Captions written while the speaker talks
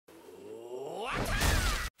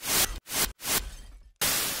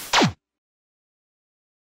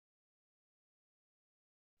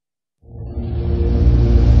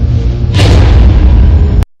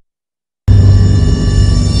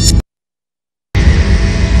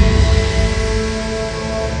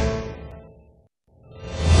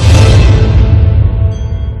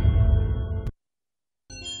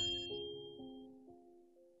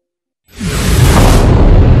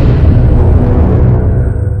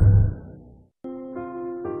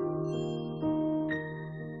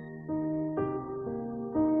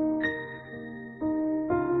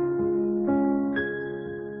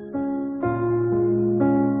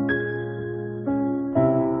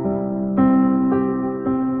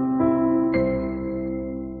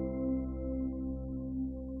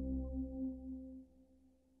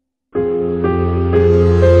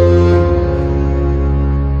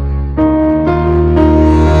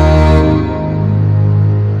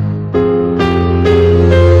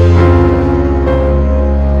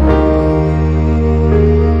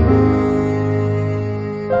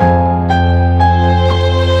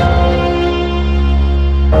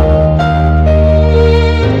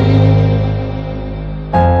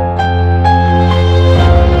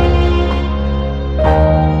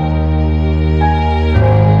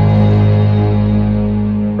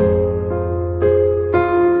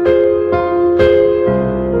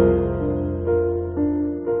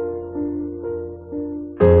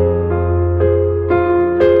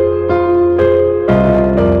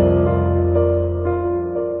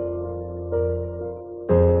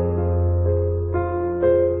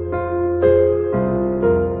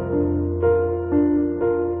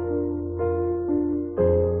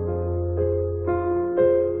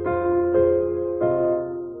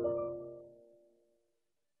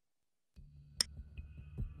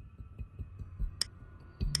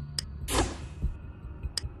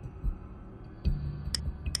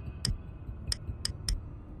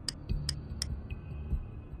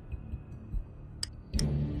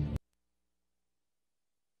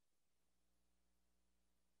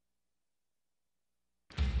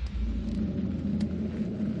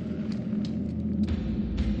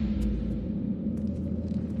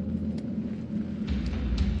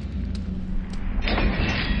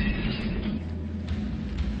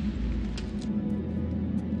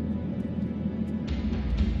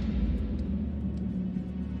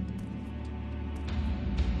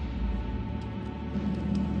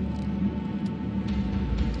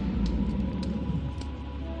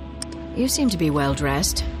You seem to be well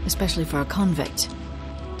dressed, especially for a convict.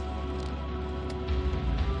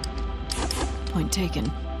 Point taken.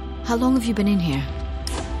 How long have you been in here?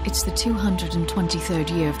 It's the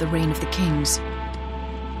 223rd year of the reign of the kings.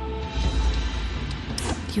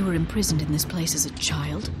 You were imprisoned in this place as a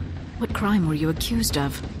child? What crime were you accused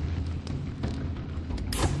of?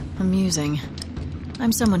 Amusing.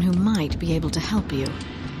 I'm someone who might be able to help you.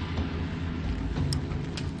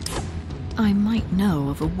 I might know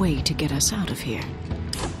of a way to get us out of here.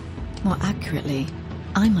 More accurately,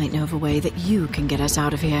 I might know of a way that you can get us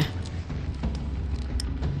out of here.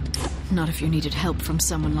 Not if you needed help from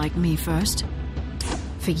someone like me first.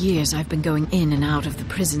 For years I've been going in and out of the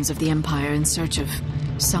prisons of the Empire in search of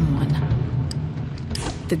someone.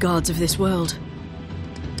 The gods of this world.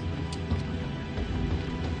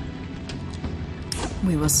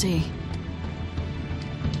 We will see.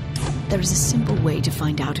 There is a simple way to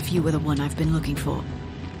find out if you were the one I've been looking for.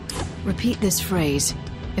 Repeat this phrase.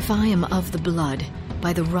 If I am of the blood,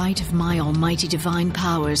 by the right of my almighty divine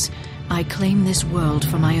powers, I claim this world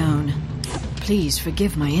for my own. Please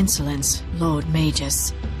forgive my insolence, Lord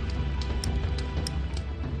Magus.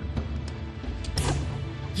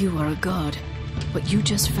 You are a god. What you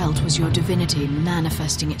just felt was your divinity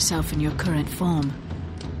manifesting itself in your current form.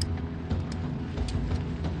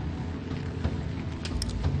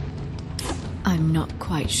 I'm not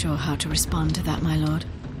quite sure how to respond to that, my lord.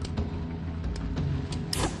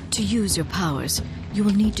 To use your powers, you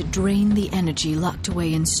will need to drain the energy locked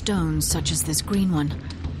away in stones such as this green one.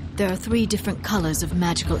 There are 3 different colors of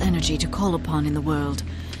magical energy to call upon in the world,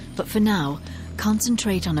 but for now,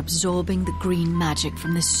 concentrate on absorbing the green magic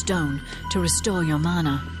from this stone to restore your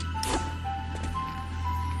mana.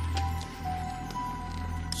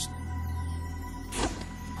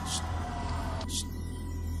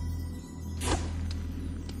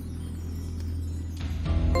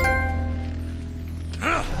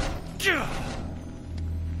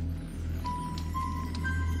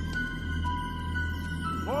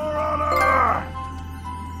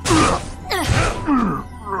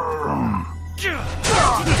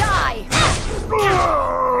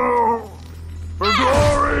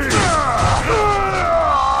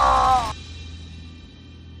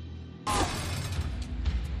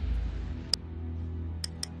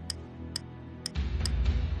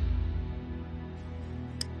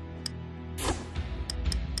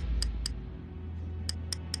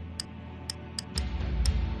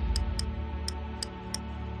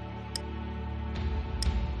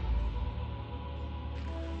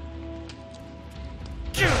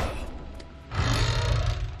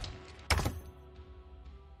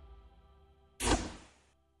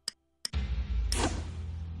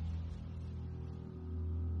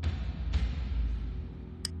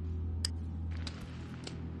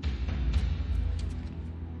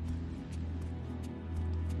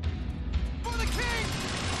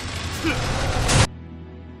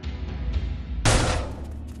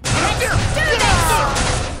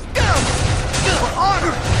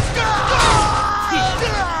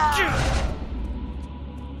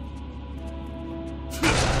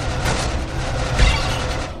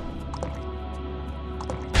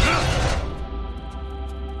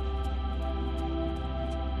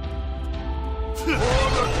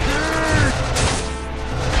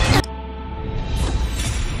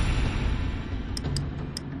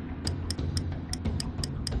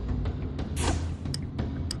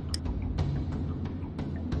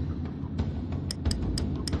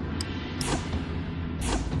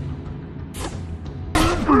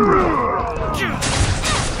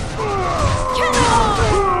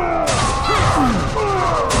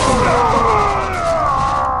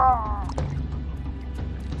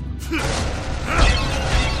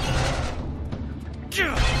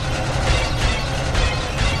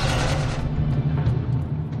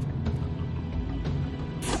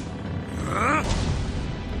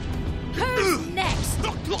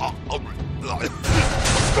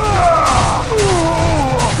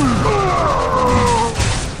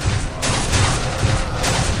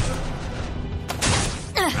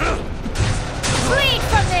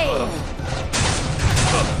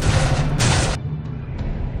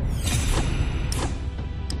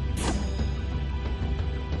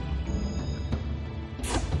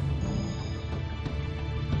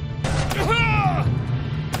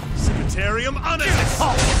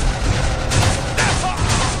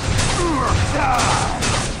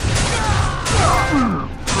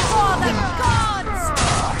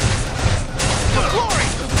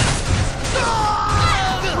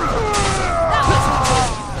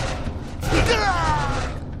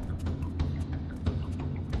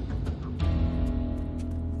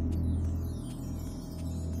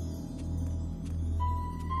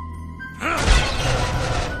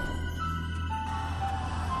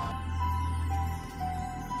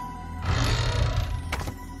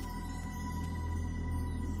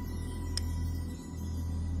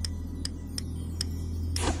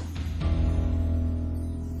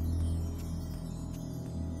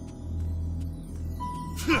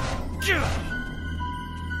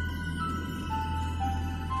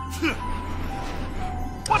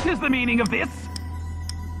 What is the meaning of this?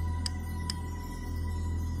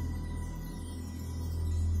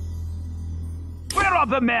 Where are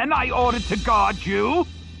the men I ordered to guard you?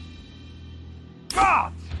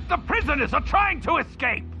 Guards! The prisoners are trying to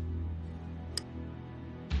escape!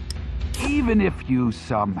 Even if you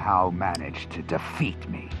somehow manage to defeat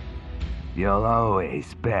me, you'll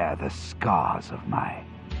always bear the scars of my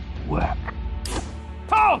work.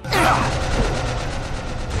 Halt!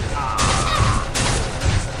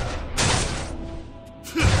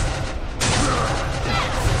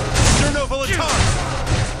 Chernobyl attack!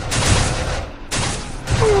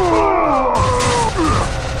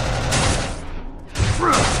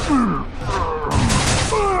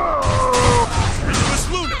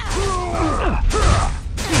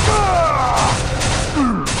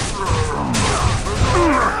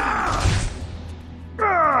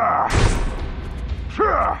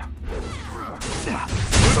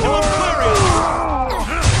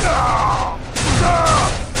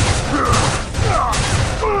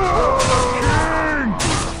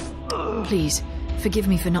 Please, forgive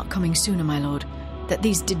me for not coming sooner, my lord. That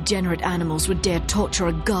these degenerate animals would dare torture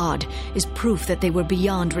a god is proof that they were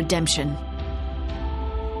beyond redemption.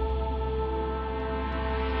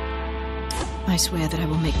 I swear that I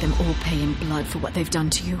will make them all pay in blood for what they've done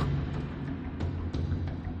to you.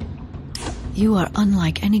 You are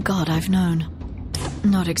unlike any god I've known.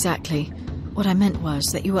 Not exactly. What I meant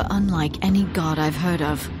was that you are unlike any god I've heard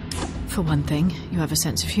of. For one thing, you have a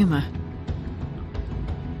sense of humor.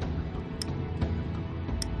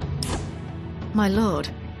 My lord,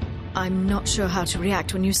 I'm not sure how to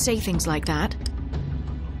react when you say things like that.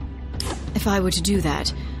 If I were to do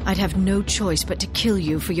that, I'd have no choice but to kill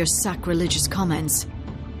you for your sacrilegious comments.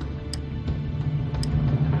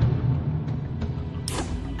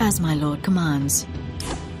 As my lord commands.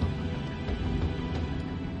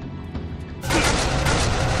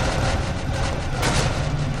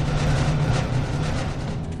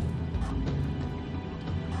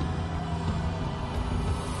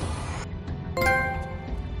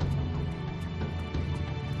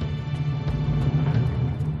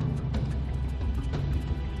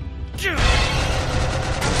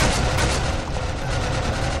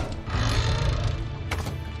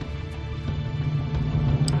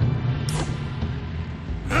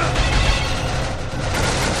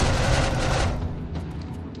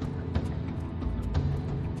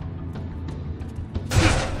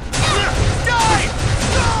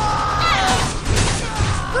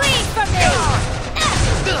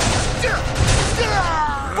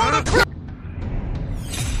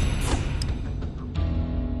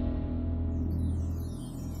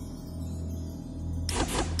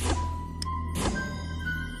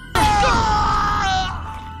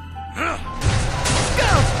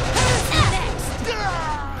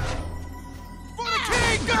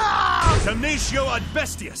 Damnatio ad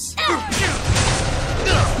bestias!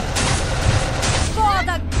 For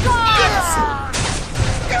the gods!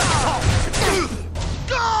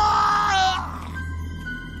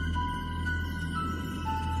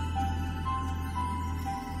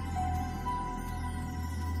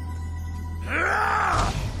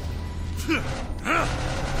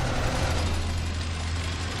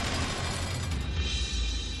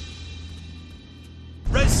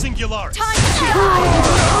 Res Singularis! Time to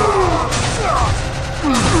die!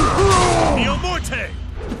 Neo Morte!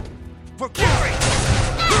 For glory!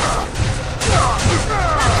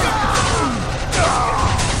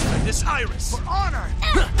 Magus Iris! For honor!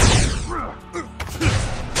 Prince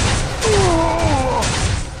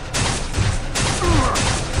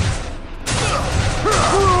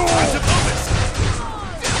of Ovis!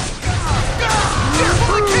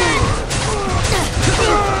 For the king!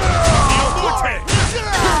 Neo Morte!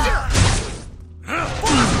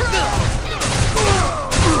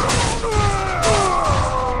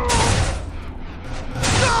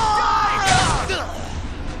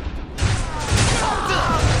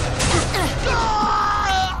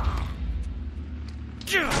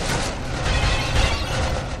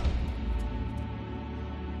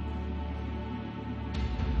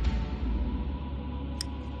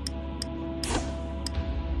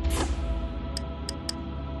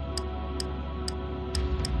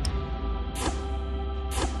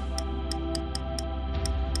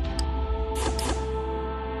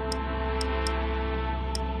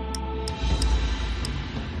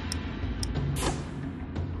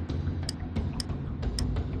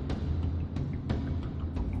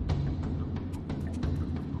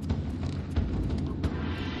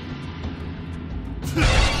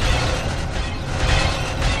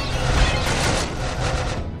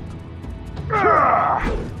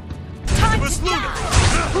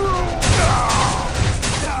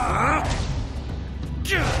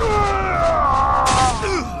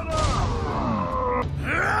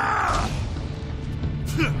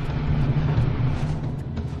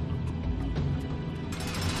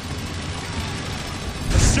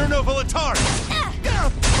 Volatar!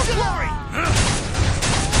 For glory!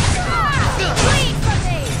 Bleed for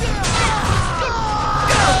me!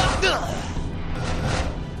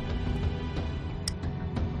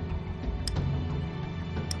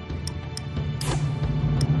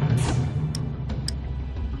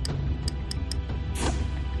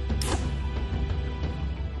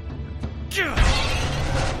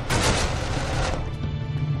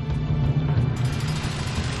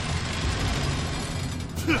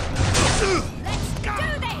 Let's do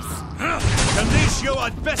this! Gallatio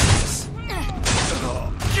Advestus!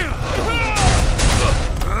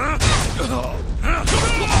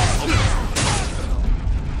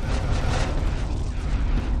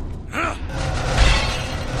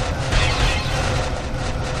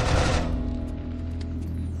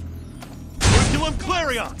 Curriculum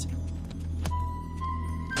Clarion!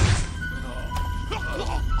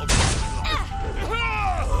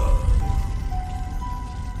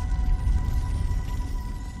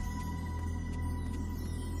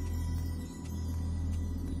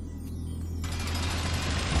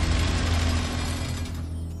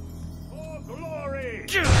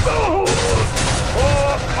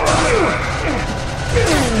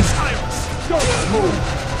 Don't move!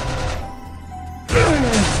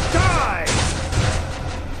 Die!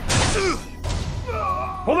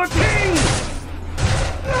 For the king!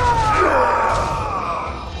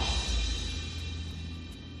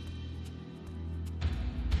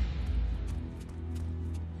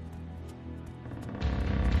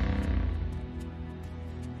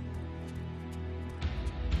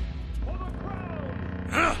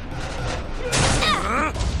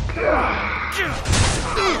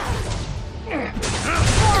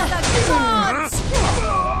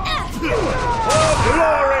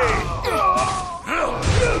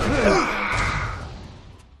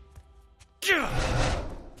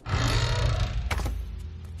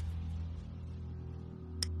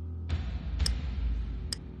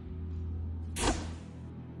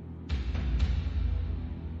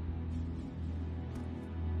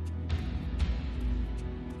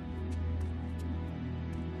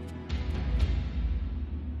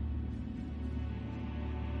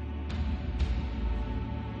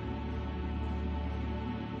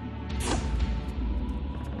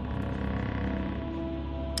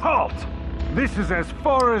 Halt! This is as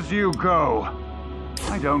far as you go.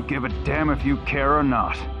 I don't give a damn if you care or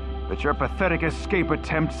not, but your pathetic escape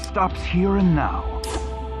attempt stops here and now.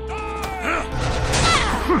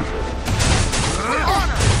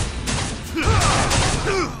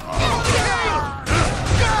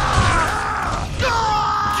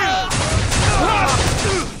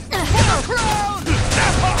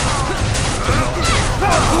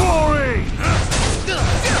 Glory!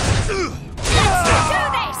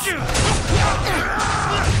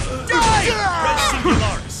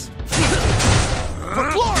 For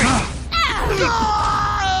glory!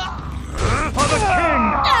 For the king!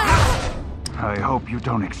 I hope you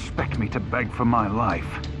don't expect me to beg for my life.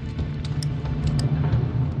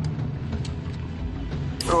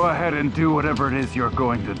 Go ahead and do whatever it is you're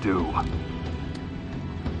going to do.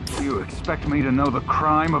 Do you expect me to know the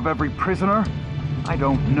crime of every prisoner? I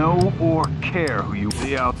don't know or care who you are.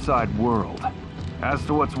 The outside world. As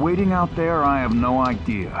to what's waiting out there, I have no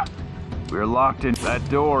idea. We're locked in. That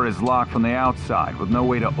door is locked from the outside, with no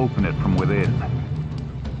way to open it from within.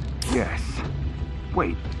 Yes.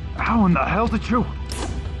 Wait, how in the hell did you...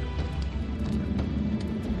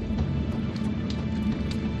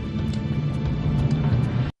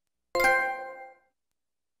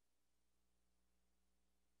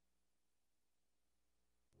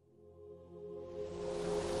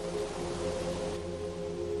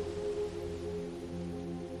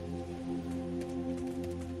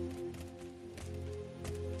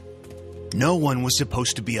 No one was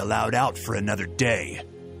supposed to be allowed out for another day.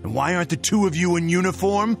 And why aren't the two of you in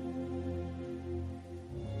uniform?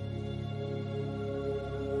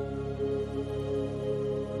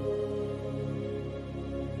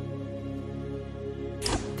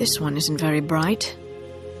 This one isn't very bright.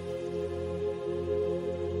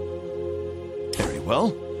 Very well.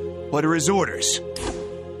 What are his orders?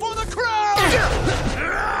 For the crown!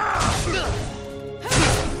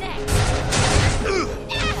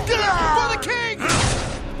 For the king!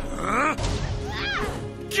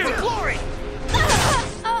 For glory!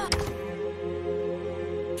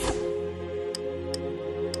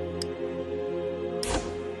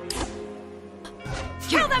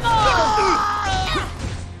 Kill them all!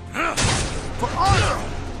 For honor!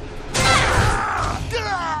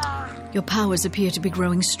 Your powers appear to be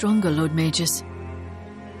growing stronger, Lord Magus.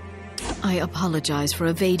 I apologize for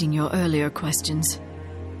evading your earlier questions.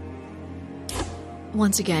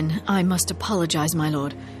 Once again, I must apologize, my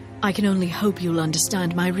lord. I can only hope you'll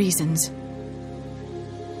understand my reasons.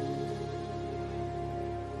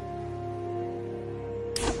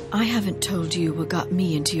 I haven't told you what got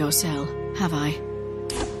me into your cell, have I?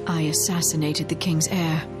 I assassinated the king's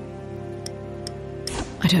heir.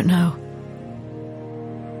 I don't know.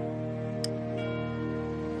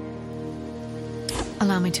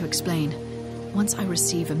 Allow me to explain. Once I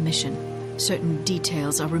receive a mission, certain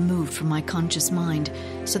details are removed from my conscious mind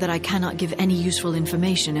so that I cannot give any useful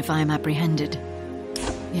information if I am apprehended.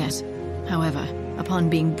 Yes, however, upon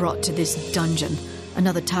being brought to this dungeon,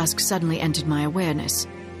 another task suddenly entered my awareness.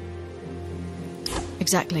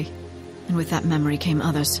 Exactly, and with that memory came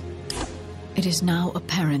others. It is now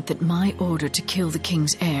apparent that my order to kill the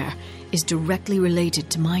king's heir is directly related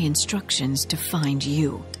to my instructions to find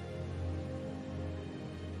you.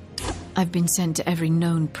 I've been sent to every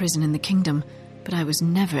known prison in the kingdom, but I was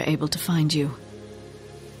never able to find you.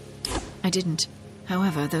 I didn't.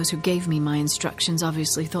 However, those who gave me my instructions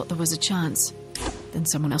obviously thought there was a chance. Then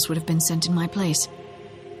someone else would have been sent in my place.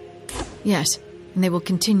 Yes, and they will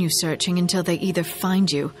continue searching until they either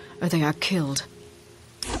find you or they are killed.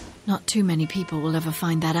 Not too many people will ever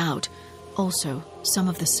find that out. Also, some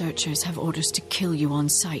of the searchers have orders to kill you on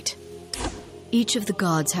sight. Each of the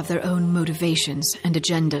gods have their own motivations and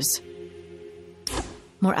agendas.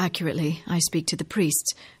 More accurately, I speak to the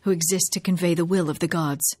priests, who exist to convey the will of the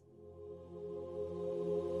gods.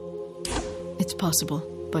 It's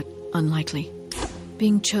possible, but unlikely.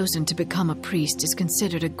 Being chosen to become a priest is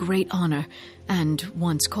considered a great honor, and,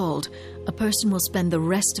 once called, a person will spend the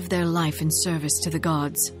rest of their life in service to the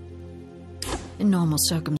gods. In normal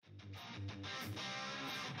circumstances.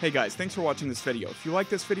 Hey guys, thanks for watching this video. If you like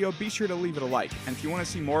this video, be sure to leave it a like. And if you want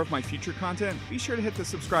to see more of my future content, be sure to hit the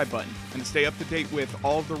subscribe button. And to stay up to date with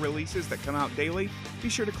all of the releases that come out daily, be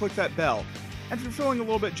sure to click that bell. And if you're feeling a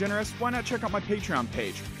little bit generous, why not check out my Patreon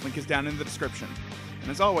page? Link is down in the description. And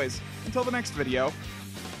as always, until the next video,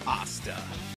 hasta.